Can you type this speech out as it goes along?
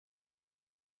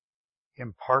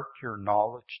impart your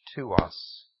knowledge to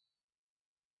us,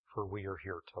 for we are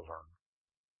here to learn.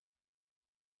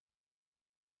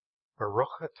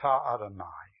 Baruch atah Adonai,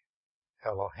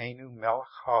 Eloheinu melech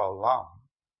haolam,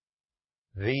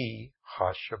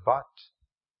 v'hashabbat.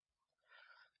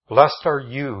 Blessed are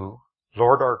you,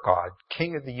 Lord our God,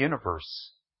 King of the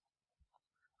universe,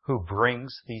 who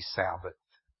brings the Sabbath,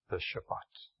 the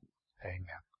Shabbat.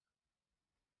 Amen.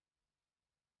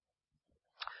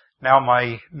 Now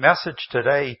my message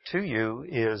today to you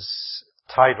is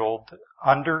titled,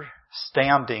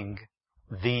 Understanding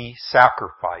the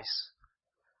Sacrifice,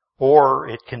 or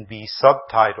it can be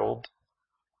subtitled,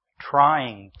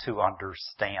 Trying to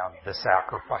Understand the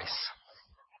Sacrifice.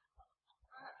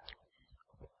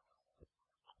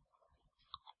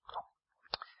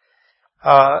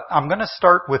 I'm going to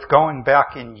start with going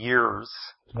back in years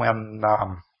when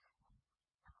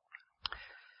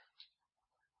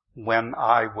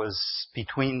I was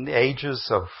between the ages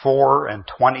of 4 and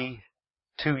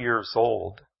 22 years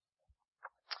old.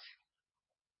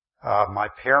 My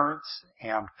parents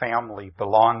and family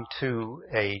belonged to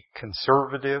a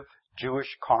conservative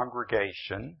Jewish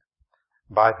congregation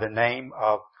by the name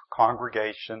of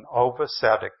Congregation Ova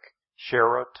Tzedek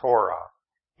Shera Torah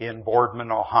in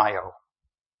Boardman, Ohio.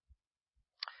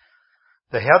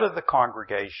 The head of the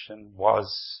congregation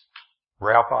was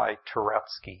Rabbi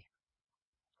Turetsky.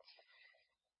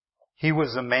 He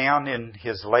was a man in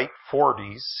his late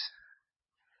 40s,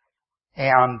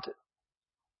 and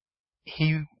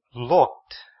he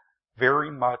looked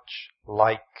very much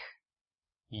like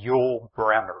Yul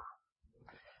Brynner.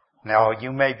 Now,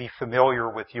 you may be familiar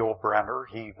with Yul Brynner.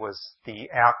 He was the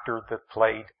actor that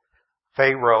played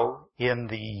Pharaoh in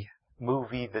the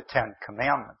movie The Ten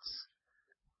Commandments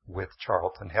with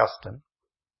Charlton Heston.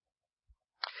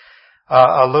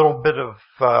 A little bit of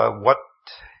what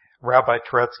Rabbi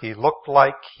Turetsky looked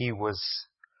like. He was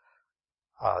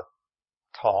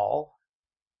tall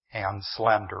and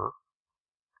slender,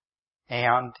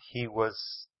 and he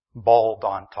was bald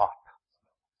on top.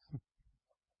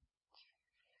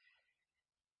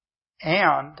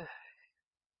 And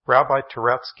Rabbi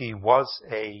Turetsky was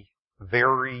a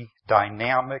very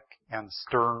dynamic and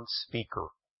stern speaker.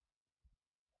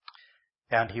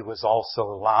 And he was also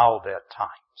loud at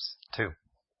times, too.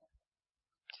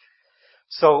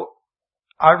 So,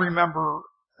 I remember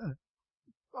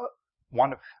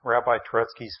one of Rabbi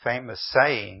Turetsky's famous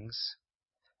sayings,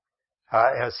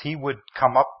 as he would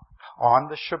come up on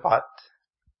the Shabbat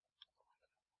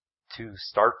to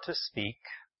start to speak,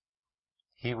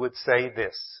 he would say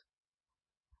this: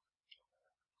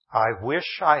 I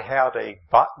wish I had a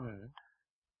button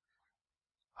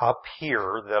up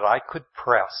here that I could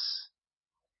press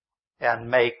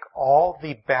and make all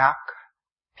the back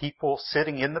people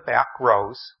sitting in the back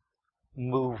rows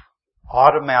move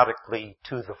automatically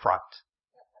to the front.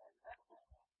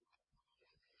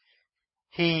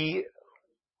 He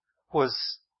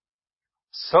was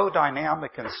so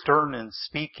dynamic and stern in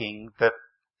speaking that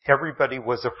everybody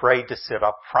was afraid to sit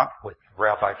up front with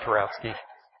Rabbi Turetsky.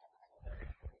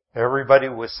 Everybody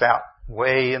was sat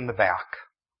way in the back.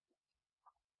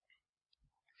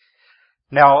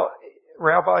 Now,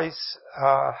 rabbis,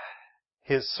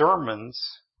 his sermons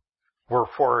were,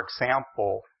 for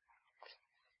example,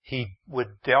 he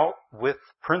would dealt with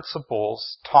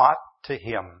principles taught to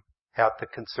him at the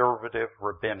conservative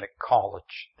rabbinic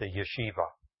college, the yeshiva.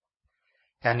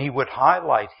 And he would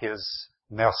highlight his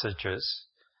messages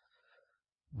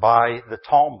by the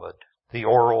Talmud, the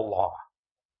oral law.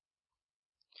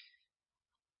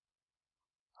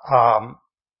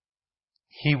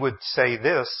 He would say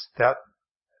this, that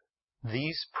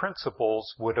these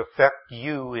principles would affect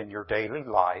you in your daily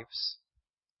lives,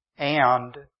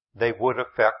 and they would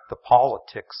affect the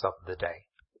politics of the day.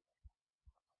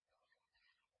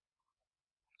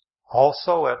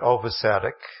 Also at Ova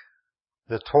Tzedek,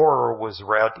 the Torah was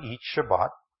read each Shabbat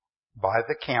by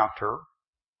the cantor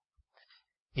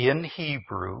in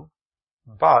Hebrew,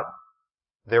 but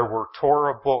there were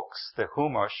Torah books, the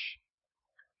Chumash,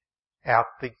 at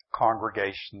the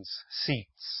congregation's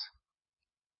seats.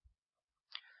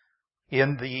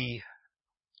 In the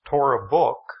Torah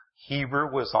book,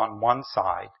 Hebrew was on one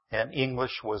side and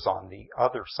English was on the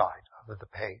other side of the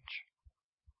page.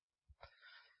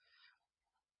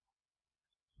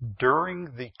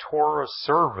 During the Torah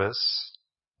service,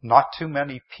 not too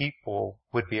many people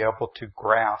would be able to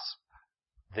grasp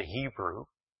the Hebrew.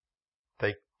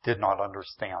 They did not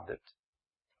understand it.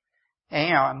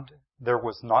 And there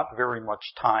was not very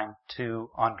much time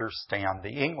to understand the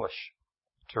English,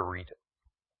 to read it.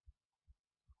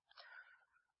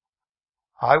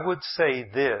 I would say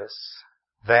this,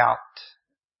 that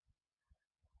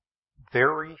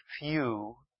very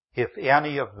few, if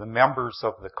any, of the members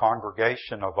of the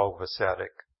congregation of Ovocetic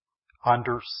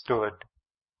understood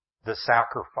the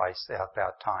sacrifice at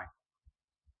that time.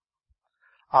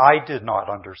 I did not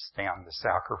understand the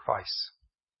sacrifice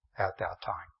at that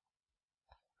time.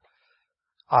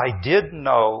 I did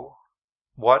know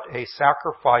what a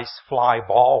sacrifice fly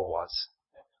ball was.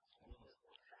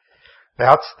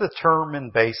 That's the term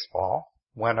in baseball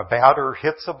when a batter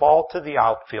hits a ball to the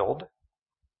outfield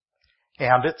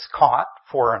and it's caught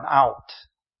for an out.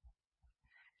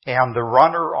 And the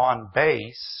runner on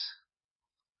base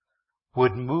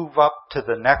would move up to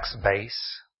the next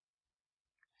base,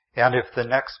 and if the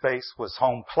next base was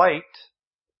home plate,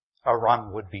 a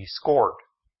run would be scored.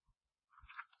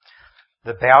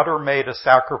 The batter made a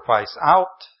sacrifice out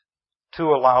to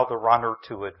allow the runner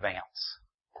to advance.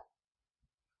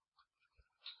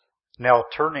 Now,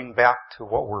 turning back to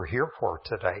what we're here for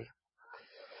today,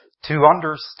 to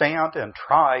understand and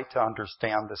try to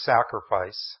understand the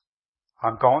sacrifice,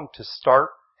 I'm going to start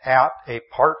at a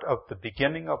part of the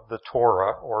beginning of the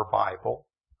Torah or Bible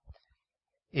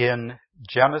in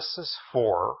Genesis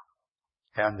 4,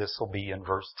 and this will be in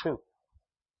verse 2.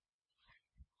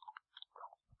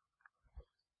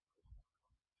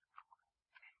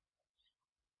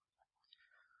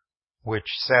 Which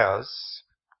says,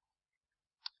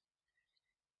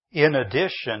 "In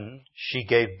addition, she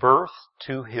gave birth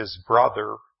to his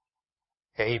brother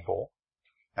Abel."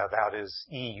 Now that is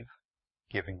Eve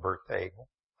giving birth to Abel.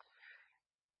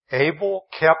 "Abel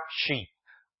kept sheep,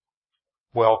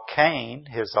 while Cain,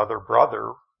 his other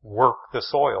brother, worked the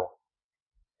soil.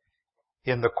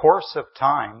 In the course of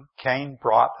time, Cain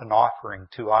brought an offering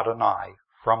to Adonai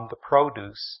from the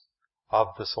produce of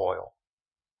the soil.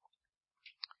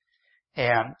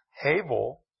 And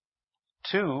Abel,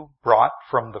 too, brought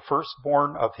from the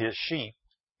firstborn of his sheep,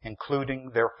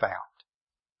 including their fat.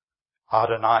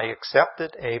 Adonai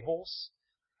accepted Abel's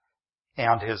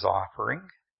and his offering,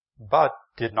 but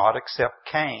did not accept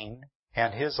Cain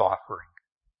and his offering.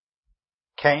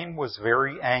 Cain was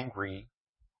very angry,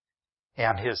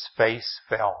 and his face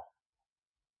fell.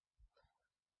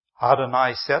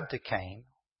 Adonai said to Cain,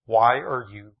 'Why are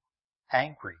you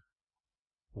angry?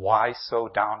 Why so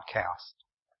downcast?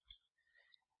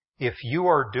 If you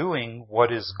are doing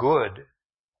what is good,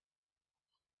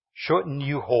 shouldn't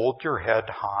you hold your head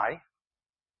high?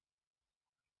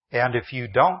 And if you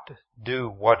don't do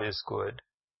what is good,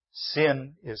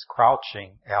 sin is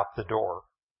crouching at the door.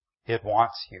 It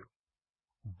wants you,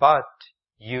 but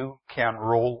you can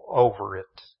rule over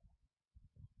it.'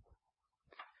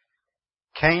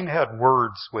 Cain had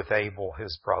words with Abel,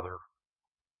 his brother.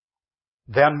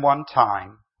 Then one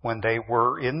time, when they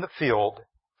were in the field,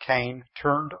 Cain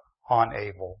turned on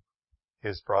Abel,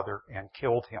 his brother, and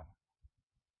killed him.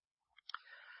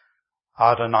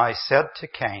 Adonai said to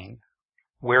Cain,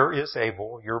 'Where is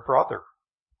Abel, your brother?'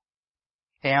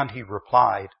 And he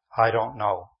replied, 'I don't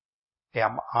know.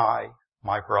 Am I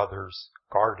my brother's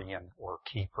guardian or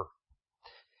keeper?'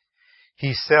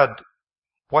 He said,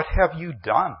 'What have you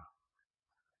done?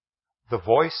 The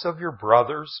voice of your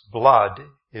brother's blood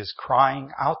is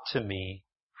crying out to me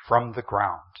from the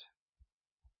ground.'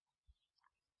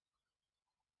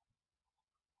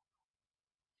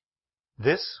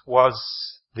 This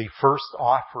was the first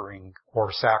offering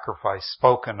or sacrifice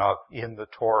spoken of in the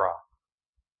Torah.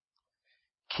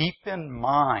 Keep in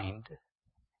mind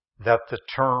that the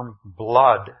term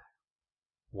blood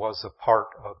was a part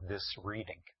of this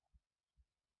reading.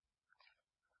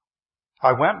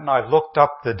 I went and I looked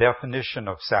up the definition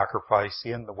of sacrifice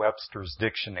in the Webster's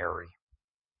Dictionary.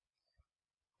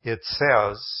 It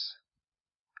says,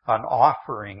 an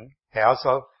offering as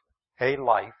of a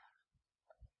life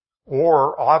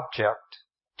or object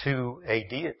to a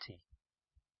deity.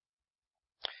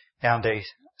 And a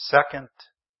second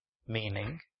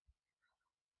meaning,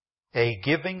 a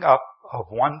giving up of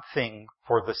one thing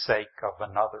for the sake of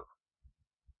another.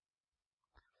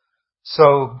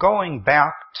 So going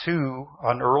back to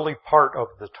an early part of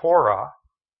the Torah,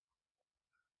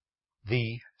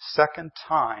 the second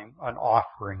time an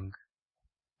offering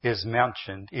is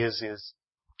mentioned is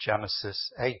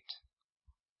Genesis 8.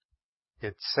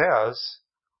 It says,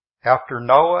 after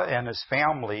Noah and his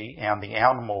family and the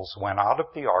animals went out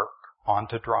of the ark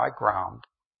onto dry ground,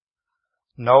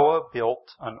 Noah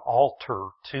built an altar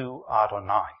to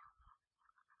Adonai.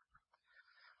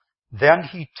 Then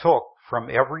he took from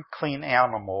every clean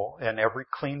animal and every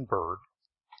clean bird,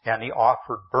 and he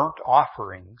offered burnt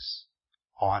offerings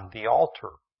on the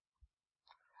altar.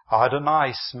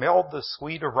 Adonai smelled the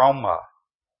sweet aroma,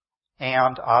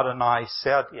 and Adonai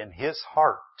said in his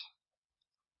heart,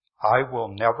 I will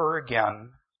never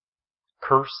again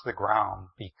curse the ground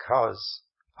because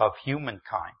of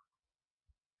humankind.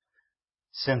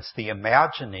 Since the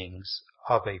imaginings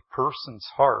of a person's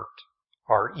heart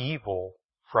are evil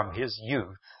from his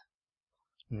youth,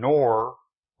 nor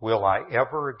will I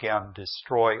ever again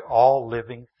destroy all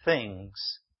living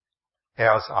things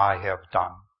as I have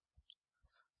done.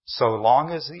 So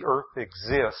long as the earth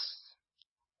exists,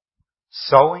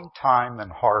 sowing time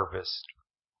and harvest,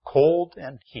 cold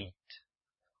and heat,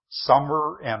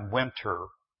 summer and winter,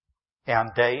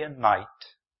 and day and night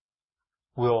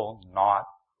will not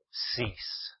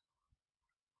cease.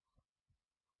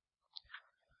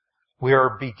 We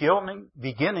are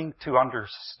beginning to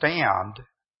understand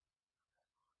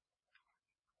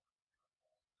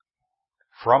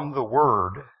from the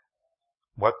word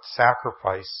what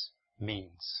sacrifice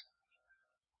means.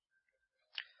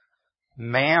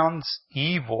 Man's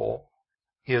evil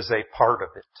is a part of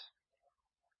it.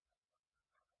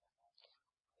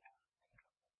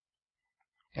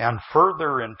 And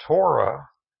further in Torah,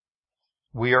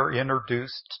 we are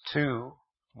introduced to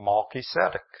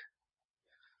Melchizedek.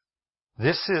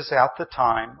 This is at the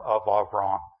time of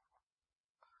Avram.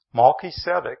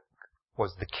 Melchizedek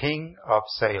was the king of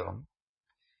Salem.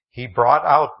 He brought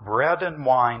out bread and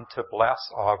wine to bless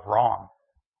Avram.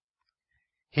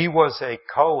 He was a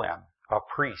Kohen, a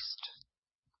priest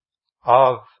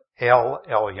of El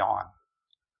Elyon,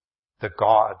 the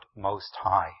God Most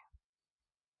High.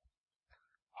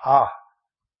 A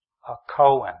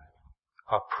Kohen,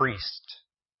 a priest.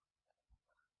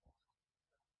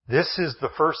 This is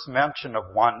the first mention of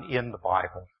one in the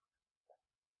Bible.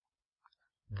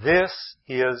 This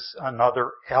is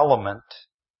another element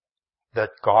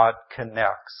that God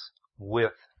connects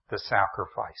with the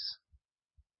sacrifice.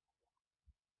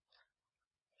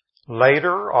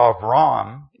 Later,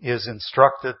 Avram is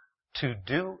instructed to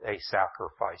do a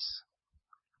sacrifice.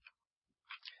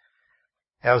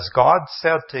 As God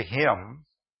said to him,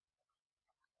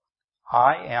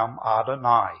 I am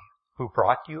Adonai, who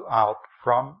brought you out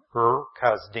from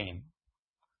Ur-Kasdim,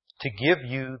 to give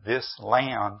you this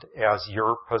land as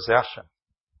your possession.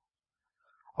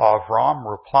 Avram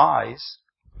replies,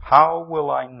 how will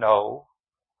I know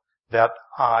that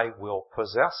I will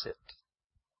possess it?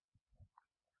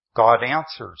 God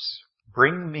answers,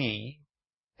 bring me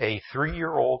a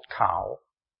 3-year-old cow,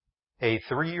 a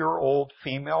 3-year-old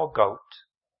female goat,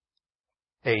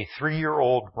 a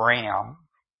 3-year-old ram,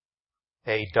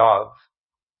 a dove,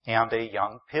 and a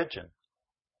young pigeon.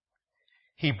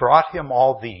 He brought him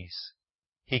all these.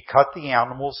 He cut the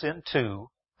animals in two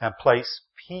and placed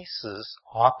pieces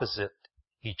opposite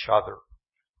each other.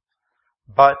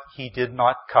 But he did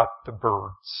not cut the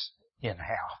birds in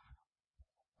half.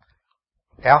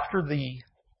 After the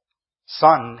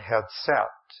sun had set,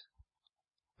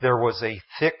 there was a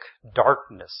thick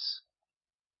darkness,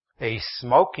 a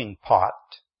smoking pot,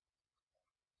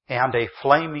 and a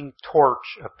flaming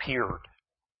torch appeared,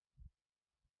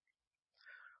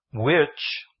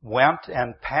 which went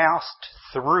and passed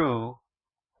through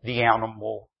the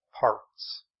animal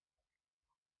parts.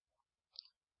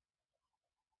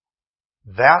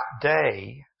 That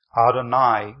day,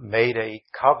 Adonai made a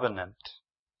covenant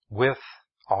with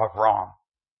Avram.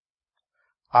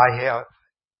 I have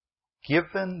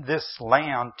given this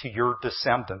land to your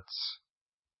descendants,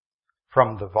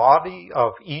 from the Valley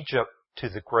of Egypt to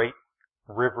the great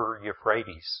river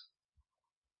Euphrates,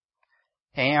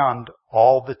 and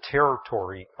all the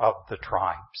territory of the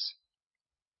tribes.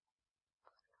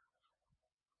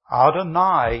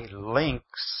 Adonai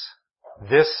links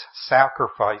this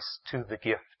sacrifice to the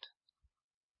gift,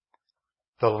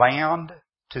 the land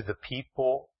to the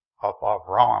people of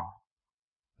Avram,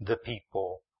 the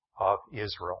people of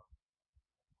Israel.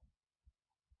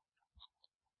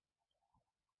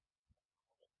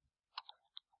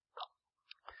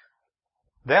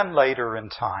 Then later in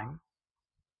time,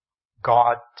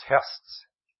 God tests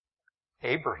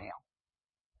Abraham.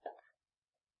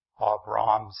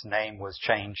 Avram's name was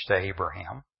changed to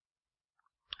Abraham.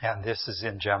 And this is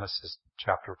in Genesis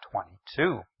chapter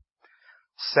 22.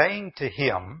 Saying to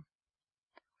him,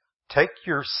 take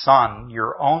your son,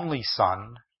 your only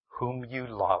son, whom you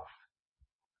love,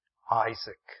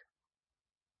 Isaac,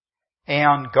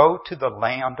 and go to the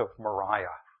land of Moriah.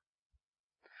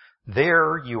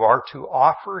 There you are to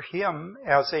offer him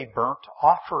as a burnt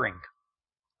offering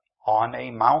on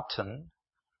a mountain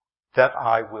that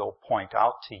I will point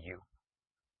out to you.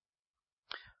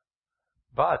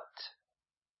 But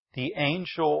the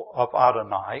angel of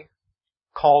Adonai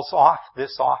calls off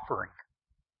this offering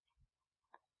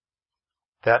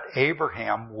that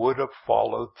Abraham would have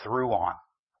followed through on,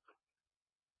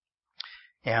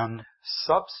 and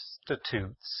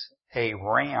substitutes a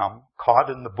ram caught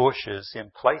in the bushes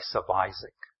in place of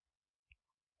Isaac,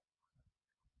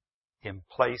 in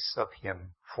place of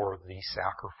him for the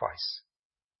sacrifice.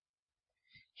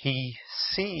 He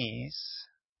sees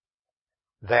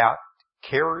that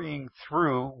carrying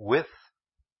through with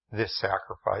this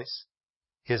sacrifice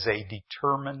is a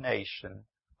determination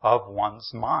of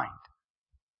one's mind.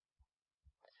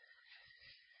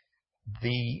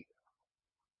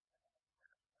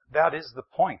 That is the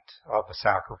point of a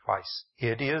sacrifice.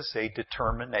 It is a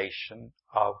determination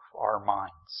of our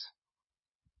minds.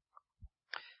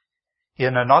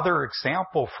 In another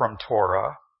example from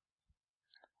Torah,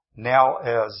 now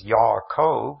as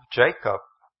Yaakov, Jacob,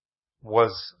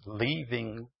 was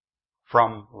leaving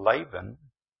from Laban,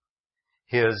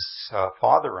 his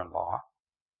father-in-law,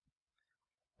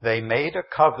 they made a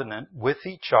covenant with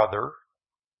each other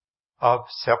of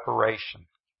separation,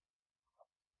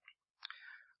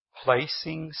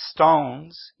 placing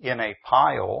stones in a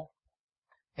pile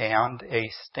and a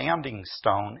standing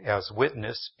stone as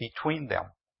witness between them,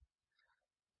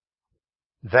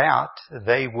 that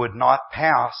they would not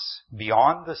pass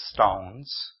beyond the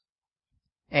stones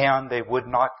and they would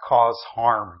not cause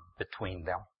harm between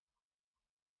them.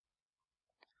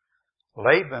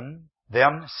 Laban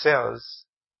then says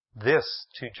this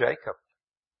to Jacob: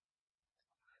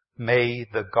 "May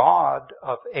the God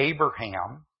of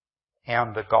Abraham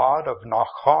and the God of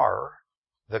Nahor,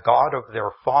 the God of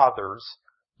their fathers,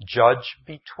 judge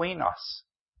between us."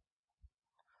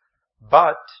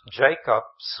 But Jacob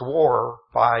swore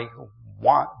by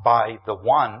the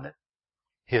one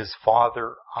his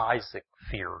father Isaac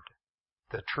feared,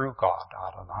 the true God,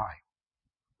 Adonai.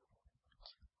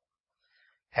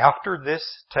 After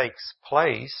this takes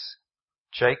place,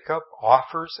 Jacob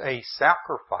offers a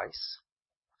sacrifice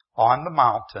on the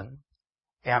mountain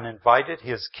and invited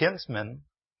his kinsmen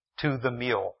to the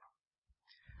meal.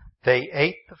 They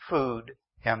ate the food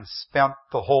and spent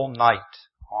the whole night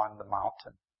on the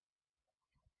mountain.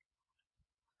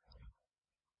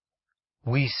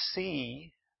 We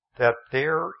see that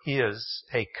there is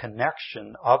a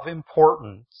connection of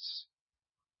importance,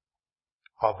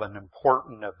 of an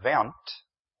important event,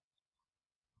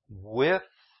 with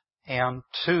and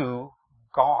to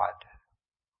God.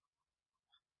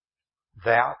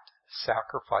 That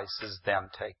sacrifices then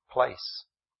take place.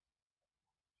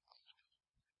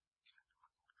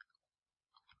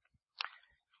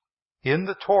 In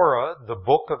the Torah, the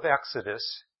book of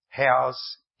Exodus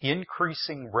has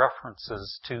increasing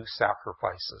references to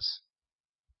sacrifices.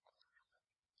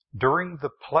 During the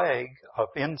plague of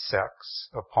insects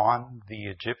upon the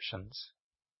Egyptians,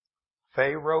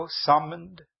 Pharaoh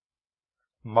summoned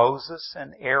Moses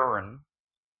and Aaron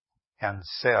and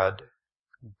said,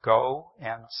 "Go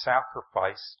and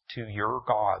sacrifice to your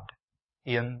God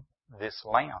in this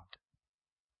land."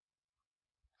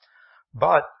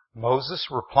 But Moses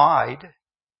replied,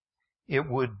 "It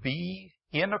would be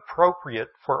inappropriate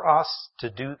for us to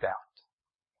do that,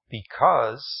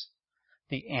 because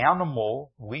the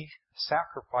animal we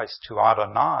sacrifice to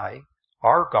Adonai,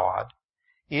 our God,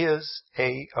 is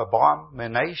an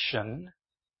abomination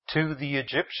to the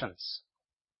Egyptians.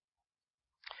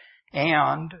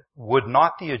 And would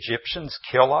not the Egyptians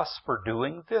kill us for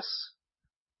doing this?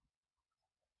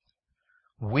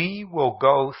 We will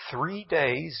go 3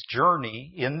 days'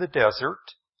 journey in the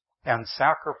desert and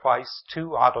sacrifice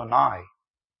to Adonai,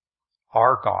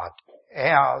 our God,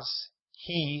 as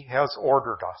He has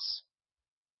ordered us."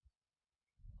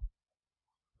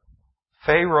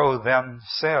 Pharaoh then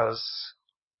says,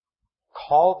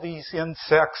 "Call these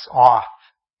insects off,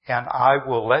 and I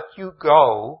will let you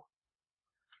go,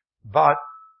 but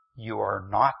you are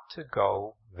not to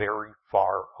go very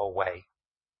far away."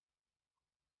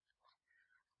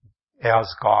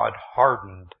 As God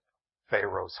hardened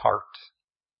Pharaoh's heart.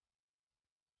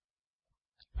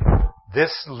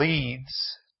 This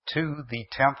leads to the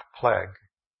 10th plague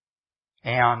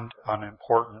and an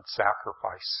important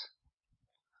sacrifice.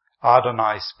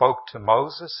 Adonai spoke to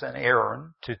Moses and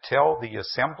Aaron to tell the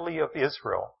assembly of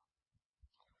Israel,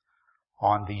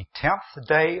 "On the 10th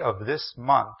day of this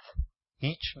month,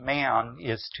 each man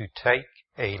is to take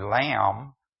a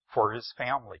lamb for his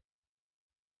family.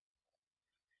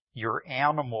 Your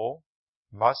animal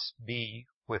must be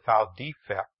without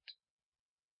defect,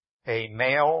 a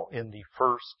male in the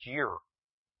first year.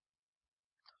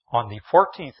 On the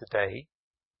 14th day,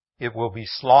 it will be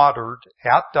slaughtered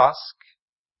at dusk,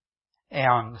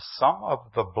 and some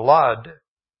of the blood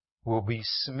will be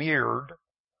smeared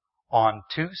on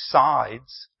 2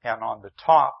 sides and on the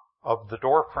top of the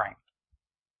doorframe."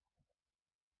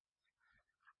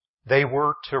 They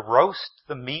were to roast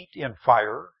the meat in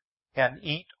fire and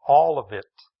eat all of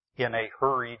it in a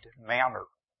hurried manner.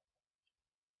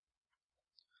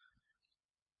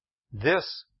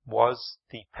 This was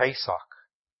the Pesach,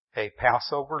 a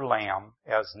Passover lamb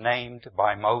as named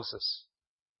by Moses.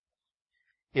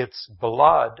 Its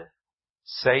blood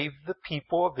saved the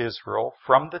people of Israel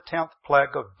from the 10th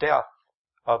plague of death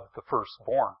of the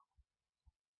firstborn.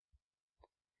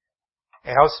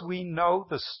 As we know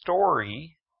the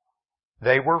story,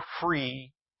 they were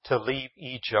free to leave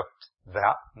Egypt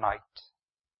that night.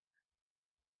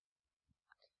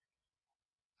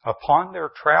 Upon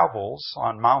their travels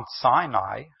on Mount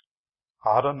Sinai,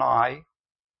 Adonai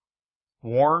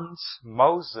warns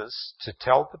Moses to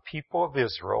tell the people of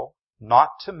Israel not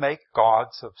to make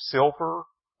gods of silver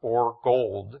or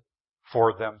gold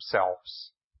for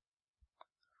themselves.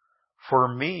 For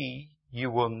me, you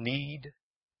will need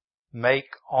make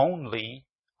only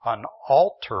an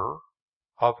altar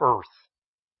of earth.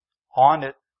 On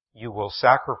it you will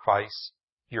sacrifice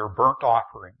your burnt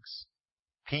offerings,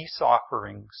 peace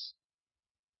offerings,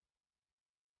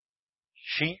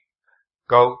 sheep,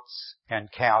 goats,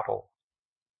 and cattle.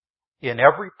 In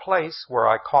every place where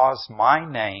I cause my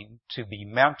name to be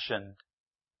mentioned,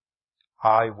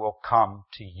 I will come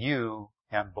to you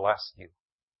and bless you.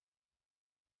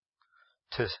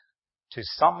 To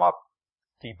sum up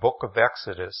the book of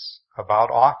Exodus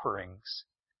about offerings,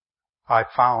 I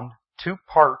found two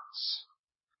parts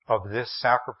of this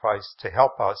sacrifice to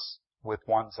help us with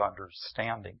one's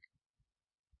understanding.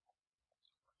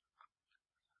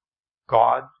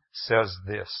 God says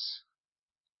this: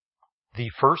 the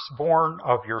firstborn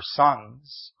of your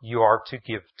sons you are to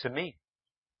give to me.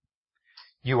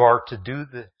 You are to do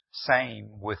the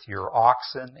same with your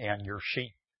oxen and your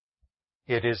sheep.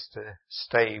 It is to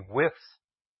stay with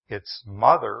its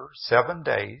mother 7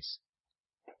 days,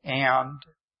 and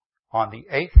on the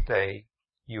 8th day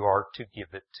you are to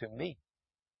give it to me.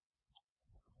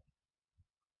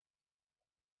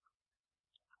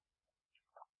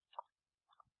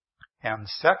 And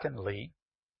secondly,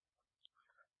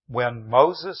 when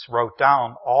Moses wrote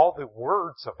down all the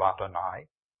words of Adonai,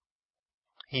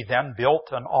 he then built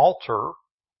an altar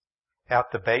at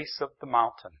the base of the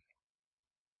mountain.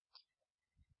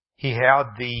 He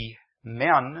had the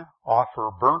men offer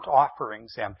burnt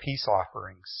offerings and peace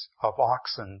offerings of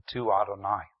oxen to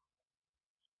Adonai.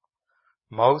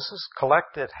 Moses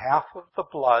collected half of the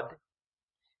blood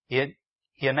in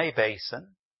a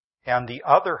basin, and the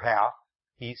other half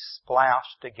he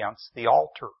splashed against the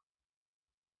altar.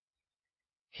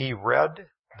 He read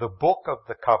the book of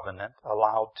the covenant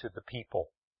aloud to the people.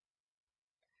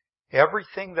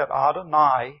 Everything that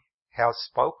Adonai has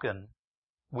spoken,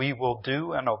 we will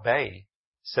do and obey,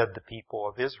 said the people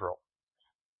of Israel.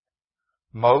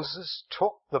 Moses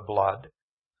took the blood,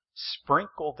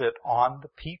 sprinkled it on the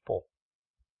people,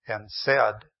 and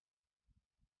said,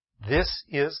 "This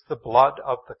is the blood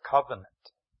of the covenant,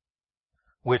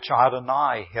 which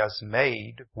Adonai has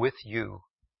made with you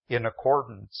in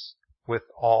accordance with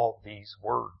all these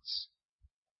words."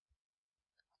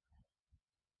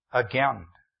 Again,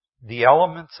 the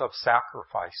elements of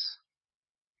sacrifice: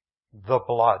 the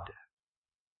blood,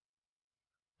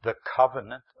 the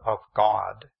covenant of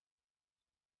God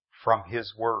from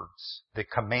His words, the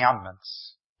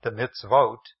commandments, the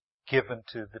mitzvot given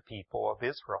to the people of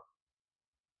Israel.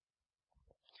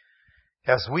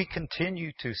 As we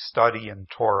continue to study in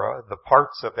Torah the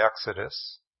parts of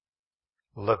Exodus,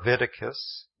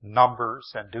 Leviticus,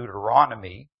 Numbers, and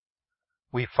Deuteronomy,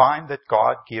 we find that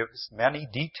God gives many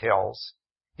details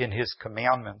in His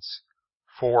commandments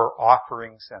for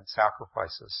offerings and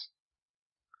sacrifices.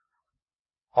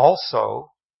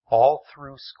 Also, all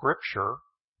through Scripture,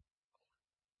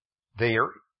 there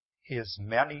is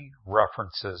many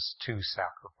references to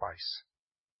sacrifice.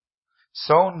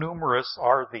 So numerous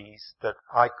are these that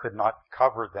I could not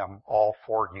cover them all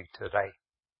for you today.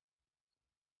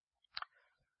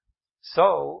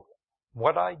 So,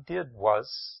 what I did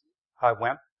was, I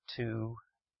went to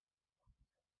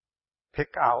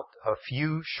pick out a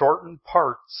few shortened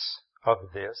parts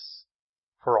of this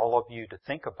for all of you to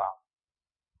think about.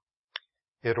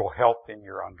 It'll help in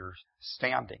your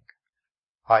understanding.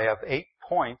 I have 8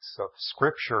 points of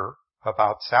Scripture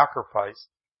about sacrifice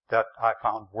that I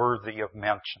found worthy of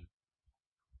mention.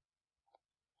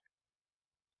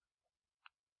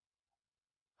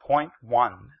 Point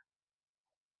 1.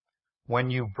 When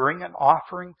you bring an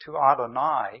offering to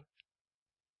Adonai,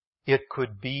 it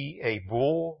could be a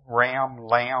bull, ram,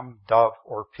 lamb, dove,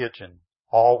 or pigeon,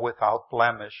 all without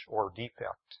blemish or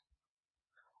defect.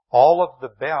 All of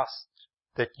the best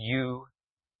that you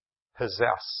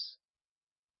possess.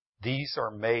 These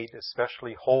are made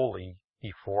especially holy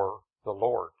before the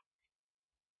Lord.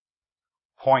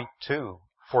 Point 2,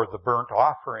 for the burnt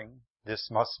offering, this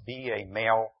must be a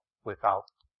male without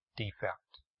defect.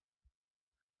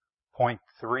 Point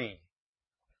 3,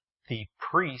 the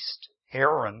priest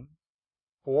Aaron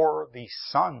or the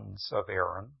sons of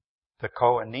Aaron, the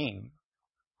Kohanim,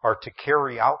 are to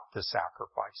carry out the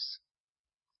sacrifice.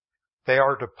 They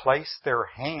are to place their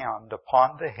hand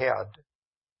upon the head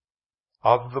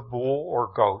of the bull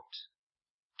or goat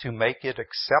to make it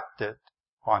accepted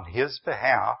on his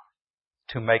behalf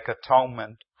to make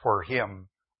atonement for him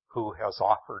who has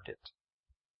offered it.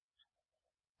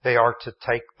 They are to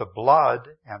take the blood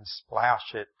and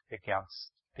splash it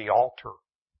against the altar.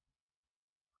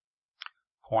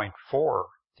 Point 4,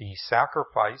 the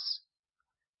sacrifice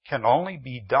can only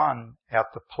be done at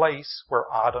the place where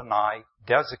Adonai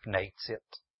designates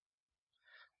it.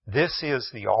 This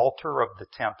is the altar of the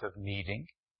tent of meeting,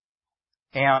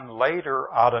 and later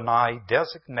Adonai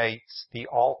designates the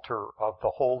altar of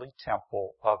the holy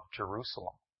temple of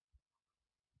Jerusalem.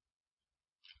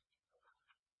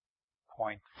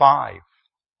 Point 5,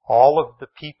 all of the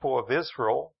people of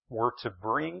Israel were to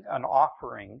bring an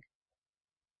offering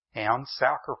and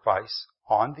sacrifice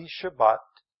on the Shabbat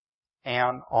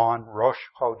and on Rosh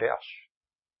Chodesh.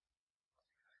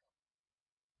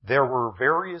 There were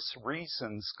various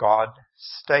reasons God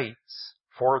states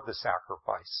for the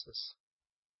sacrifices,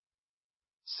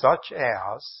 such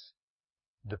as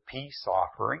the peace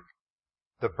offering,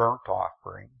 the burnt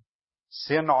offering,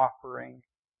 sin offering,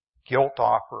 guilt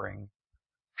offering,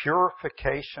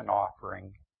 purification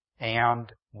offering,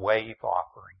 and wave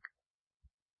offering.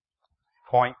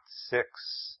 Point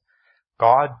 6.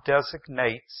 God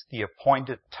designates the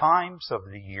appointed times of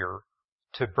the year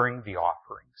to bring the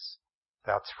offerings.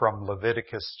 That's from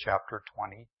Leviticus chapter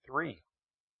 23.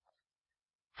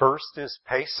 First is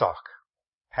Pesach,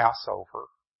 Passover.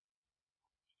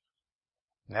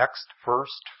 Next,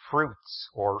 first fruits,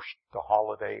 or the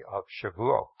holiday of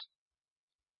Shavuot.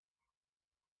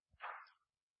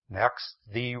 Next,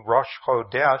 the Rosh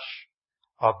Chodesh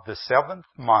of the 7th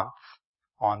month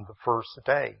on the first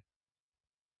day,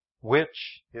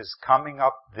 which is coming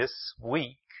up this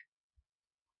week,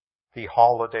 the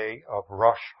holiday of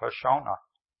Rosh Hashanah.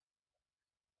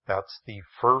 That's the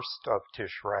first of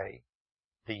Tishrei,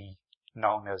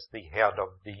 known as the head of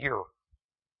the year.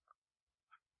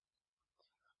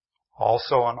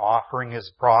 Also, an offering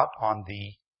is brought on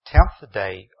the 10th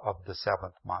day of the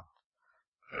 7th month.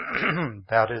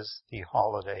 That is the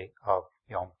holiday of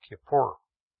Yom Kippur.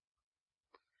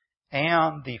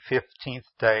 And the 15th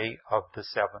day of the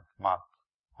 7th month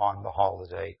on the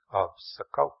holiday of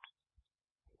Sukkot.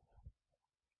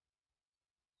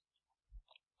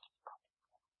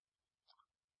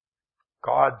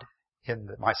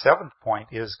 My 7th point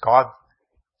is God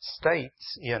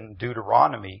states in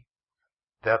Deuteronomy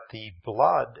that the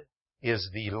blood is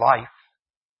the life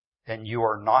and you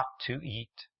are not to eat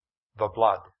the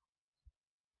blood.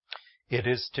 It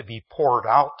is to be poured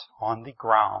out on the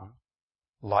ground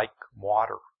like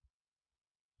water.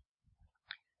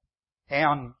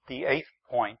 And the 8th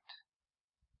point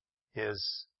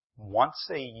is once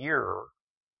a year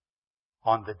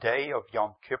on the day of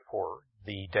Yom Kippur,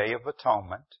 the Day of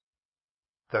Atonement,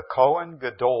 the Kohen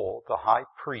Gadol, the high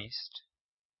priest,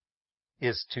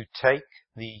 is to take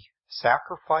the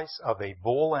sacrifice of a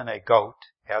bull and a goat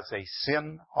as a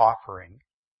sin offering.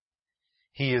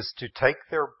 He is to take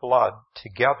their blood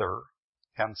together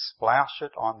and splash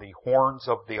it on the horns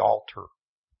of the altar,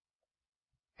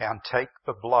 and take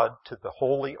the blood to the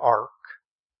holy ark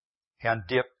and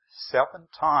dip 7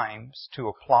 times to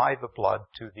apply the blood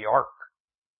to the ark.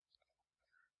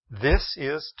 This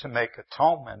is to make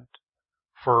atonement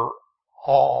for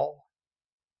all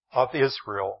of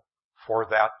Israel for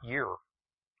that year.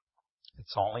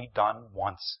 It's only done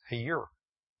once a year.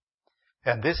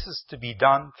 And this is to be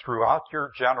done throughout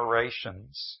your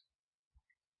generations.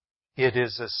 It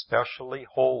is especially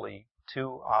holy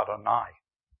to Adonai.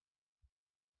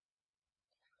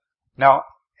 Now,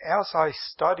 as I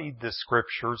studied the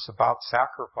scriptures about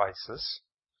sacrifices,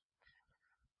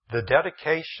 the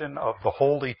dedication of the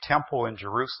Holy Temple in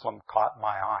Jerusalem caught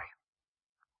my eye.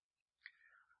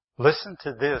 Listen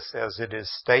to this as it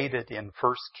is stated in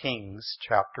 1 Kings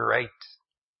chapter 8.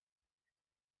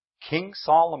 King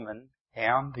Solomon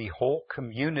and the whole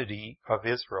community of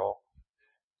Israel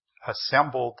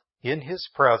assembled in his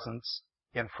presence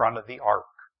in front of the ark,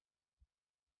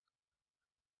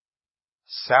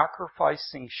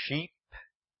 sacrificing sheep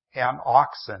and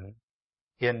oxen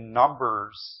in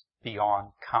numbers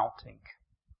beyond counting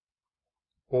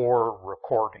or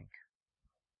recording.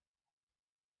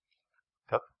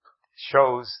 That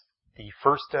shows the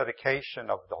first dedication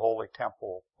of the Holy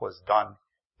Temple was done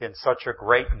in such a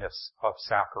greatness of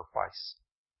sacrifice?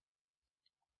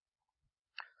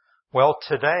 Well,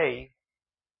 today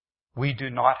we do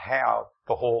not have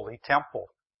the Holy Temple,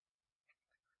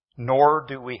 nor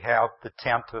do we have the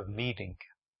tent of meeting.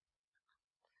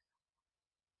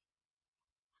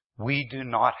 We do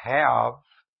not have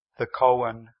the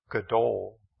Kohen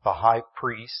Gadol, the high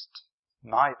priest,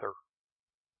 neither.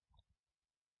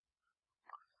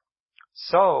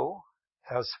 So,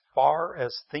 as far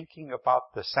as thinking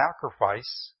about the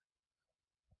sacrifice,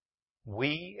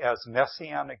 we as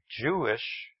Messianic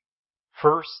Jewish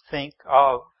first think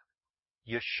of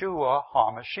Yeshua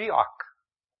HaMashiach.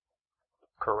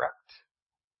 Correct?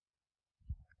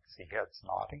 See heads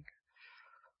nodding.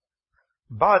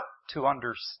 But to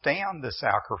understand the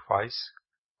sacrifice,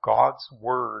 God's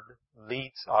Word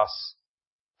leads us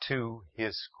to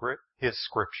His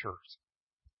Scriptures,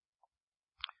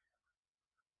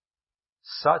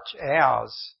 such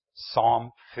as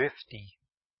Psalm 50,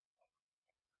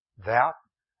 that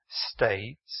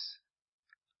states,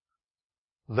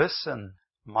 "Listen,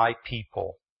 my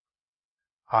people,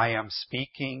 I am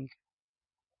speaking,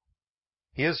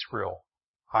 Israel,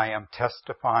 I am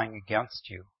testifying against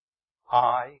you.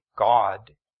 I,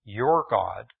 God, your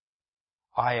God,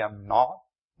 I am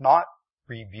not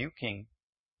rebuking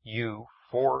you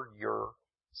for your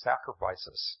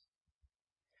sacrifices.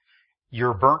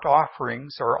 Your burnt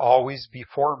offerings are always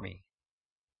before me.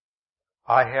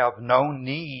 I have no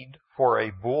need for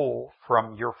a bull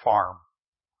from your farm,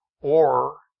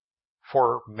 or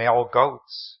for male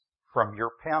goats from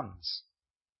your pens.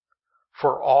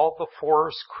 For all the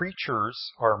forest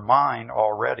creatures are mine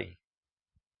already,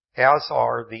 as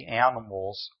are the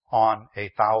animals on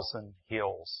 1,000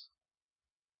 hills."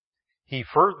 He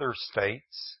further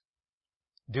states,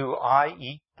 "Do I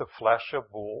eat the flesh of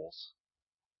bulls,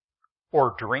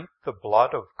 or drink the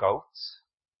blood of goats?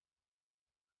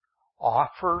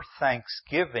 Offer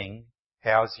thanksgiving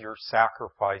as your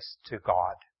sacrifice to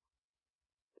God.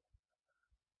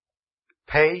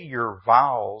 Pay your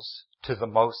vows to the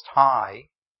Most High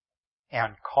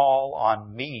and call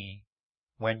on me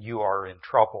when you are in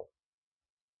trouble.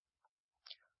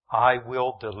 I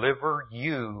will deliver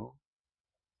you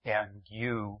and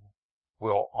you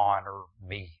will honor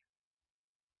me."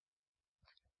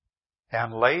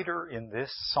 And later in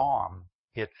this psalm,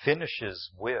 it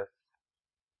finishes with,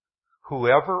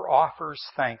 "Whoever offers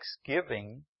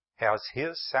thanksgiving as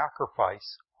his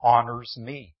sacrifice honors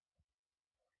me.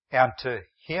 And to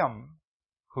him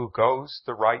who goes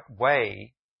the right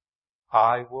way,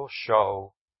 I will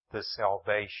show the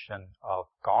salvation of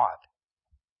God."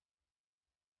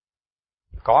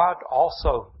 God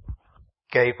also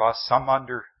gave us some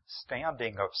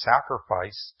understanding of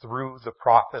sacrifice through the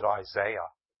prophet Isaiah,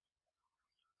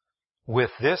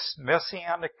 with this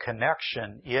messianic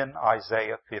connection in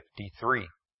Isaiah 53.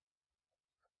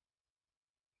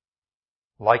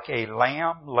 "Like a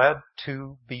lamb led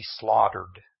to be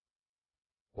slaughtered,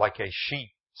 like a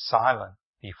sheep silent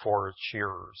before its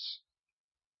shearers."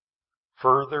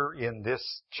 Further in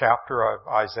this chapter of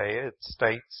Isaiah, it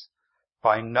states,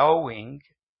 "By knowing,"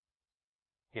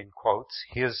 in quotes,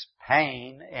 "his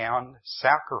pain and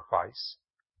sacrifice,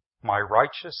 my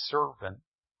righteous servant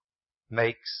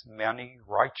makes many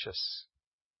righteous.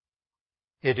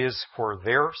 It is for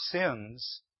their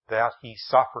sins that he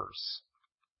suffers."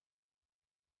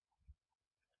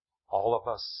 All of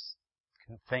us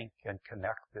can think and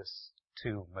connect this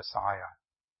to Messiah.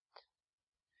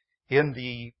 In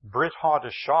the Brit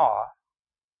Hadashah,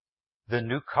 the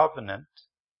New Covenant,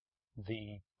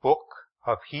 the book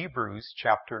of Hebrews,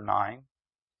 chapter 9,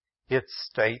 it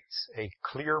states a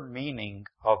clear meaning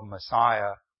of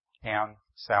Messiah and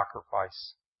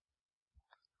sacrifice.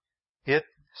 It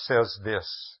says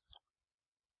this,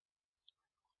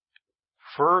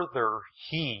 "Further,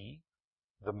 he,"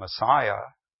 the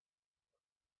Messiah,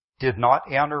 "did not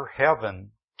enter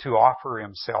heaven to offer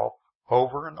himself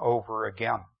over and over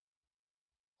again.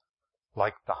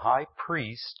 Like the high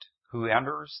priest who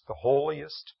enters the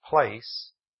holiest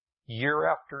place year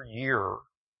after year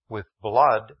with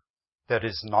blood that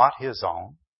is not his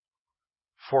own,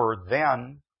 for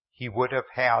then he would have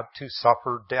had to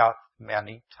suffer death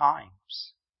many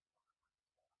times.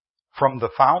 From the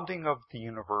founding of the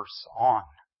universe on.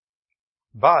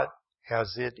 But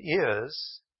as it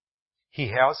is, he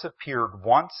has appeared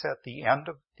once at the end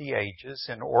of the ages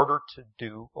in order to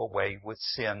do away with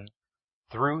sin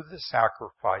through the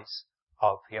sacrifice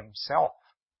of himself.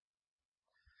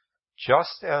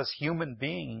 Just as human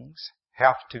beings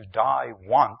have to die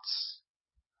once,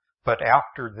 but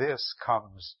after this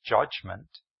comes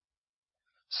judgment,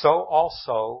 so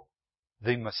also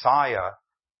the Messiah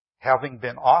having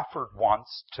been offered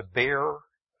once to bear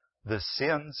the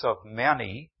sins of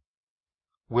many,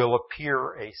 will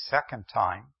appear a second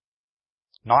time,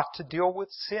 not to deal with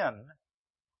sin,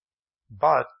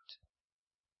 but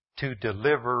to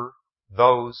deliver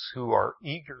those who are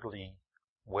eagerly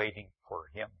waiting for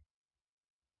Him,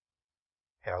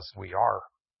 as we are.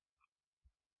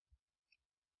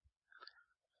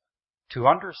 To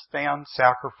understand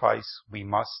sacrifice, we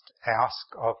must ask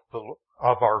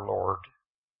of our Lord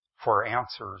for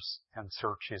answers and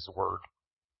search His Word.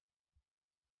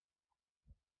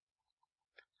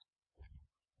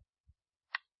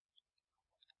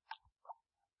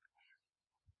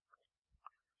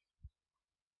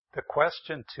 The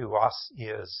question to us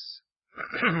is,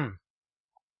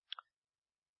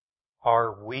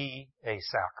 are we a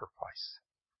sacrifice?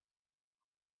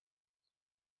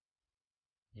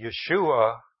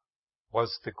 Yeshua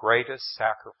was the greatest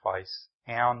sacrifice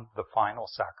and the final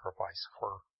sacrifice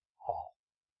for all.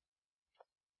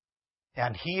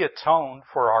 And He atoned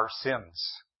for our sins,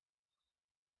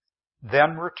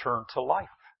 then returned to life.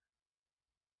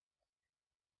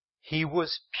 He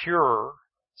was pure,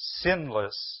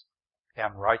 sinless,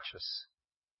 and righteous.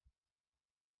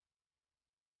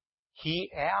 He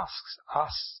asks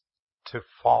us to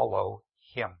follow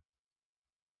Him.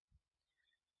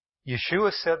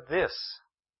 Yeshua said this,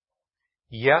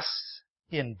 "Yes,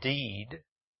 indeed,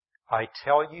 I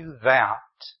tell you that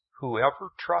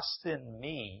whoever trusts in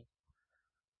me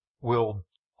will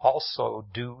also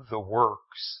do the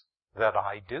works that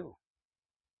I do."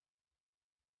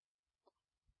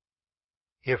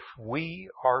 If we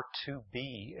are to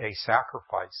be a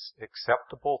sacrifice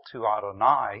acceptable to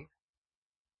Adonai,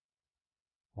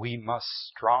 we must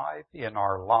strive in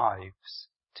our lives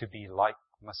to be like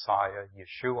Messiah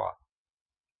Yeshua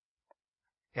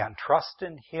and trust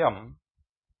in Him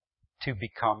to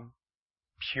become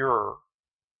pure,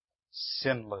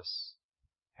 sinless,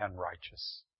 and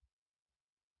righteous.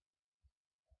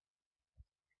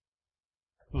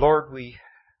 Lord, we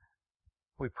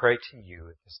pray to You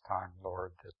at this time,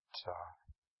 Lord, that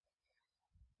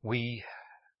we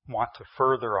want to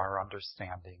further our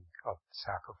understanding of the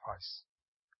sacrifice,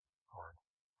 Lord.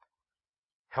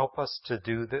 Help us to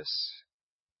do this.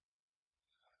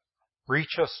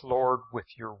 Reach us, Lord, with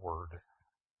Your Word,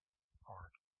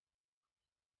 Lord.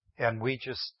 And we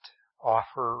just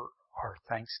offer our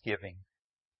thanksgiving,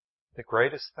 the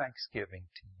greatest thanksgiving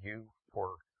to You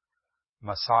for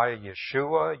Messiah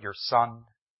Yeshua, Your Son,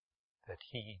 that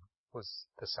He was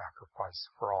the sacrifice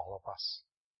for all of us.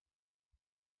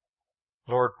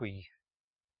 Lord, we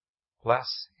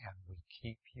bless and we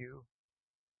keep You,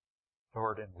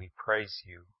 Lord, and we praise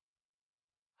You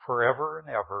forever and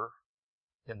ever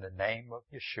in the name of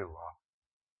Yeshua.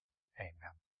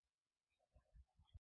 Amen.